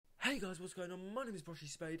guys, what's going on? My name is Brushy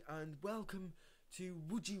Spade and welcome to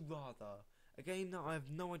Would You Rather, a game that I have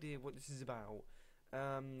no idea what this is about.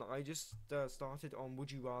 I just started on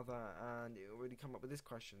Would You Rather and it already come up with this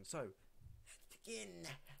question, so let's begin.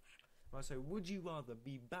 Right, so would you rather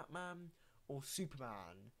be Batman or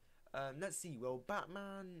Superman? Let's see, well,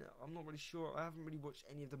 Batman, I'm not really sure. I haven't really watched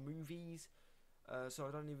any of the movies, so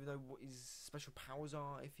I don't even know what his special powers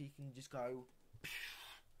are, if he can just go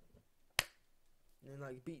and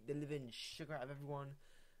like beat the living sugar out of everyone.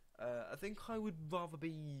 I think I would rather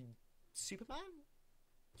be Superman.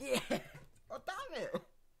 Yeah. Oh damn it!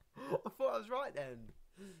 I thought I was right then.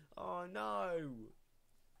 Oh no.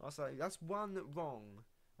 So that's one wrong.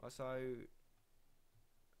 So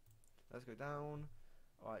let's go down.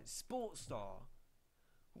 Alright, sports star.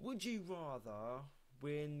 Would you rather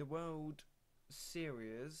win the World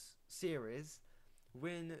Series,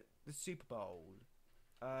 win the Super Bowl?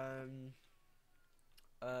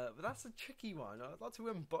 But that's a tricky one. I'd like to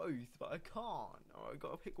win both, but I can't. Alright, I've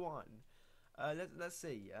got to pick one. Let's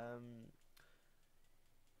see.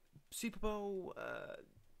 Super Bowl.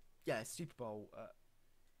 Yeah, Super Bowl.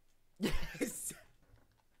 Yes.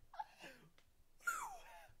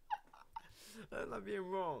 I'm being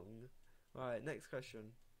wrong. Right, next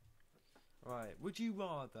question. Right, would you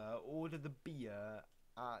rather order the beer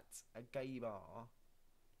at a gay bar?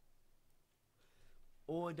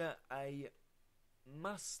 Order a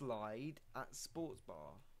must-slide at sports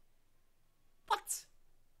bar? What?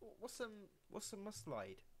 What's a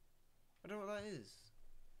must-slide? I don't know what that is.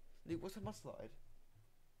 Luke, what's a must-slide?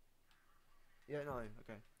 Yeah, no,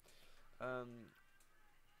 okay.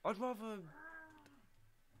 I'd rather...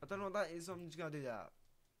 I don't know what that is, so I'm just gonna do that.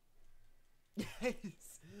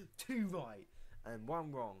 Yes! 2 right and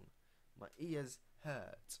 1 wrong. My ears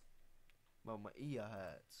hurt. Well, my ear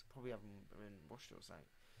hurts. Probably haven't been washed or something.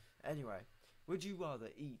 Anyway, would you rather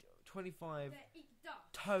eat 25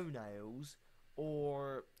 toenails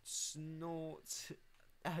or snort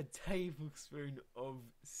a tablespoon of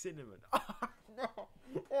cinnamon? No!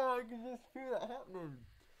 Oh, I can just feel that happening.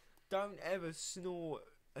 Don't ever snort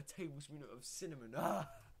a tablespoon of cinnamon.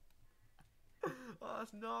 Oh,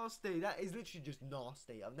 that's nasty. That is literally just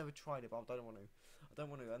nasty. I've never tried it, but I don't want to. I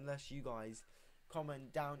don't want to unless you guys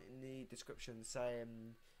comment down in the description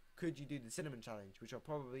saying, could you do the cinnamon challenge? Which I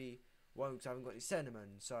probably won't because I haven't got any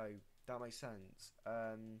cinnamon, so that makes sense.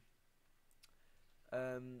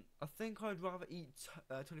 I think I'd rather eat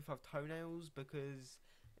 25 toenails because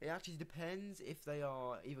it actually depends if they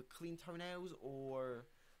are either clean toenails or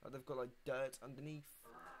they've got like dirt underneath.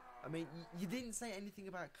 I mean, you didn't say anything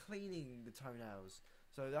about cleaning the toenails,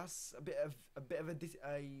 so that's a bit of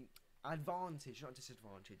a advantage, not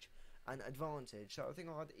disadvantage, an advantage. So I think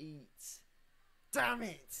I'd eat. Damn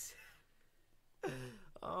it!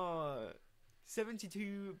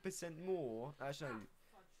 72% more. Actually, no,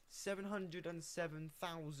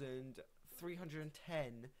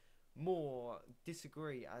 707,310 more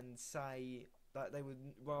disagree and say that they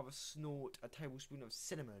would rather snort a tablespoon of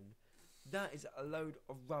cinnamon. That is a load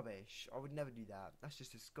of rubbish. I would never do that. That's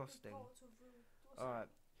just disgusting. Alright.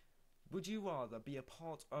 Would you rather be a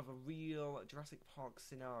part of a real Jurassic Park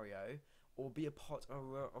scenario or be a part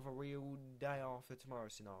of a real Day After Tomorrow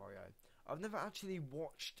scenario? I've never actually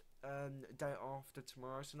watched Day After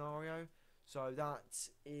Tomorrow scenario, so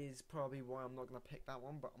that is probably why I'm not going to pick that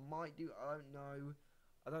one, but I might do. I don't know.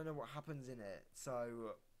 I don't know what happens in it.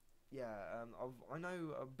 So, yeah, I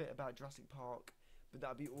know a bit about Jurassic Park, but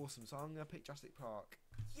that'd be awesome. So I'm gonna pick Jurassic Park.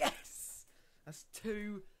 Yes, that's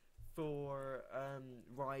 2 for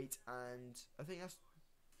right, and I think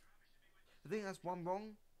that's 1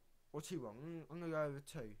 wrong or 2 wrong. I'm gonna go with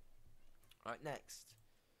 2. Right, next.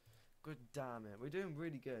 God damn it, we're doing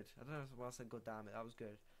really good. I don't know why I said God damn it. That was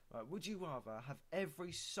good. Right, would you rather have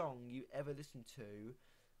every song you ever listened to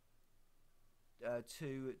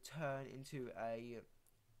turn into a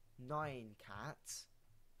 9 cat?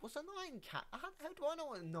 What's a 9 cat? How do I know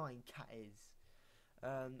what a 9 cat is?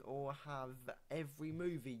 Or have every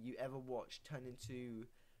movie you ever watched turn into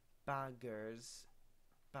badgers.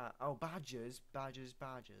 Badgers.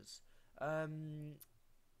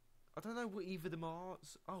 I don't know what either of them are.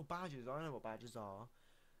 Oh, badgers. I know what badgers are.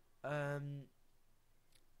 I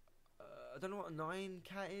don't know what a 9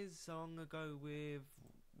 cat is, so I'm gonna go with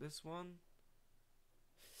this one.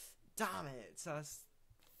 Damn it! So that's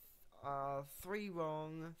 3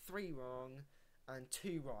 wrong, and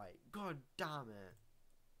 2 right. God damn it.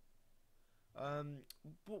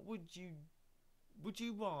 What would you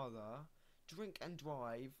rather drink and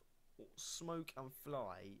drive or smoke and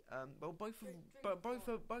fly? Well, both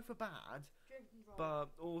are bad. But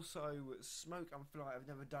also smoke and fly, I've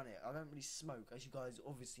never done it. I don't really smoke, as you guys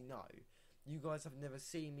obviously know. You guys have never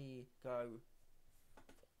seen me go,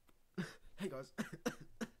 hey guys,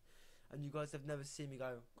 and you guys have never seen me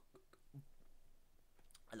go,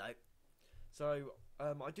 hello. So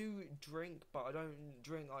I do drink, but I don't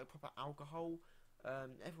drink like proper alcohol.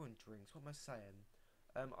 Everyone drinks. What am I saying?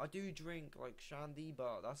 I do drink like shandy,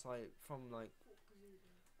 but that's like from like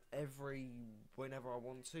whenever I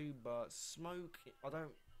want to. But smoke,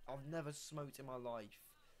 I've never smoked in my life.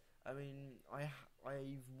 I mean,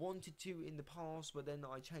 I've wanted to in the past, but then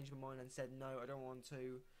I changed my mind and said no, I don't want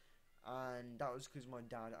to. And that was because my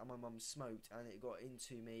dad and my mum smoked, and it got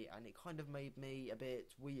into me, and it kind of made me a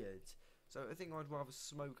bit weird. So I think I'd rather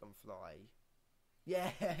smoke and fly.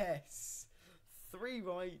 Yes! 3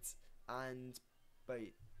 right, and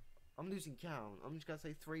wait, I'm losing count. I'm just gonna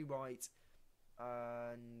say 3 right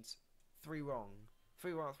and 3 wrong.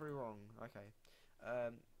 3 right, 3 wrong.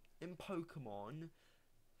 Okay. In Pokemon,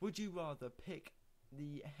 would you rather pick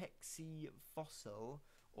the Hexy fossil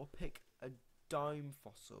or pick a Dime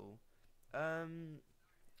fossil?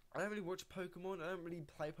 I don't really watch Pokemon. I don't really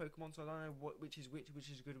play Pokemon, so I don't know which is which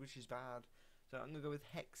is good, which is bad. So I'm gonna go with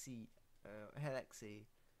Hexy. Hexy.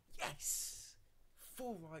 Yes.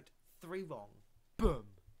 4 right, 3 wrong. Boom.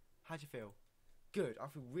 How'd you feel? Good. I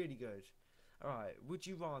feel really good. All right. Would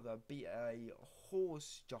you rather be a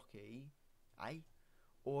horse jockey,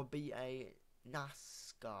 or be a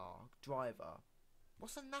NASCAR driver?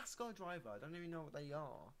 What's a NASCAR driver? I don't even know what they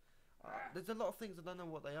are. There's a lot of things I don't know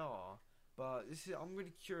what they are, but I'm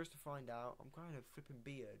really curious to find out. I'm growing a flipping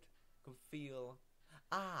beard. I can feel.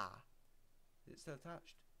 Is it still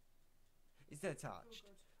attached? It's still attached.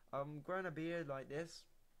 I'm growing a beard like this,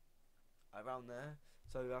 around there.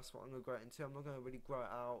 So that's what I'm gonna grow it into. I'm not gonna really grow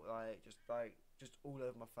it out just all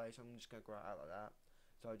over my face. I'm just gonna grow it out like that.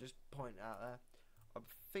 So I just point it out there. I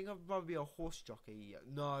think I'd rather be a horse jockey.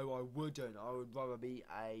 No, I wouldn't. I would rather be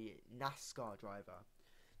a NASCAR driver.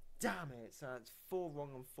 Damn it! So that's 4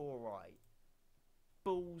 wrong and 4 right.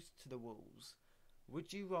 Balls to the walls.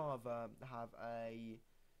 Would you rather have a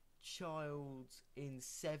child in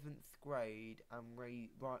 7th grade and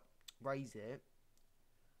raise it?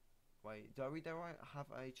 Wait, did I read that right?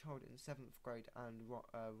 Have a child in 7th grade and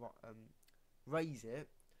raise it,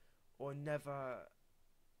 or never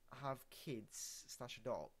have kids /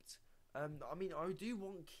 adopt? I mean, I do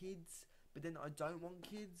want kids, but then I don't want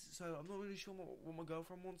kids, so I'm not really sure what my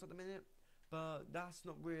girlfriend wants at the minute. But that's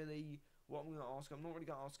not really what I'm going to ask her. I'm not really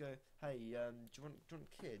going to ask her, hey, do you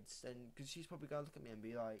want kids? And because she's probably going to look at me and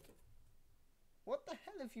be like, what the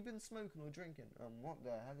hell have you been smoking or drinking? What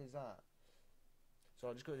the hell is that? So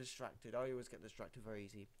I just got distracted. I always get distracted very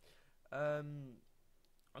easy. I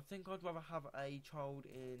think I'd rather have a child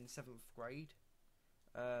in 7th grade.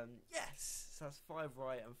 Yes! So that's 5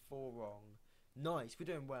 right and 4 wrong. Nice, we're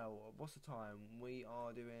doing well. What's the time? We're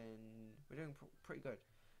doing pretty good.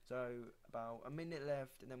 So about a minute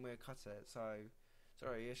left, and then we'll cut it. So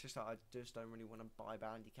sorry, it's just that I just don't really want to buy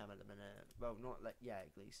Bandicam at the minute. Well, not yet,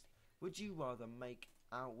 at least. Would you rather make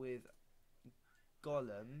out with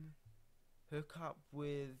Gollum, hook up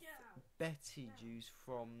with Betty Juice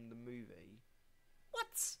from the movie?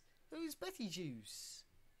 What? Who's Betty Juice?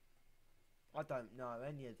 I don't know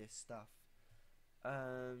any of this stuff.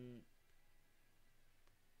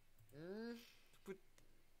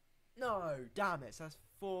 No, damn it. So that's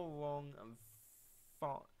 4 wrong and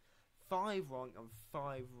 5 wrong and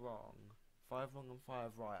 5 wrong. 5 wrong and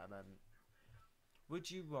 5 right, I meant. Would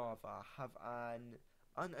you rather have an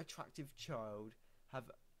unattractive child, have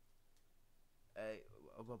a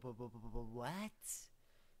what?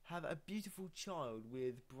 Have a beautiful child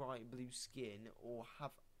with bright blue skin, or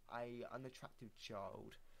have a unattractive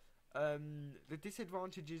child? The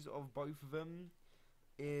disadvantages of both of them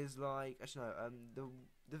is like, actually no,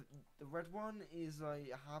 the red one is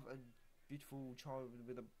like have a beautiful child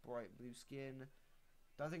with a bright blue skin.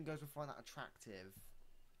 Don't think girls will find that attractive.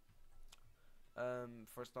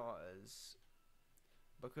 For starters,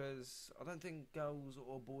 because I don't think girls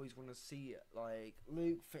or boys want to see like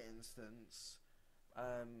Luke, for instance,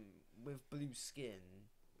 with blue skin.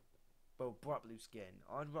 Well, bright blue skin.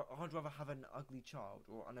 I'd rather have an ugly child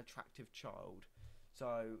or an attractive child.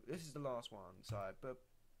 So this is the last one. So, but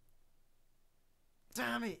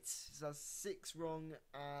damn it! So that's 6 wrong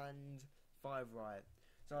and 5 right.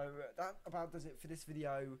 So that about does it for this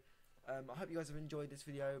video. I hope you guys have enjoyed this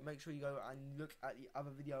video. Make sure you go and look at the other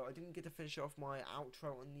video. I didn't get to finish off my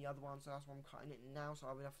outro on the other one, so that's why I'm cutting it now, so I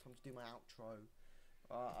have enough time to do my outro.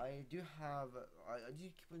 I do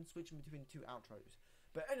keep on switching between 2 outros.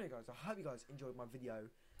 But anyway guys, I hope you guys enjoyed my video,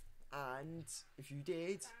 and if you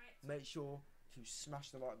did, make sure to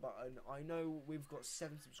smash the like button. I know we've got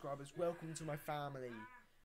 7 subscribers. Welcome to my family.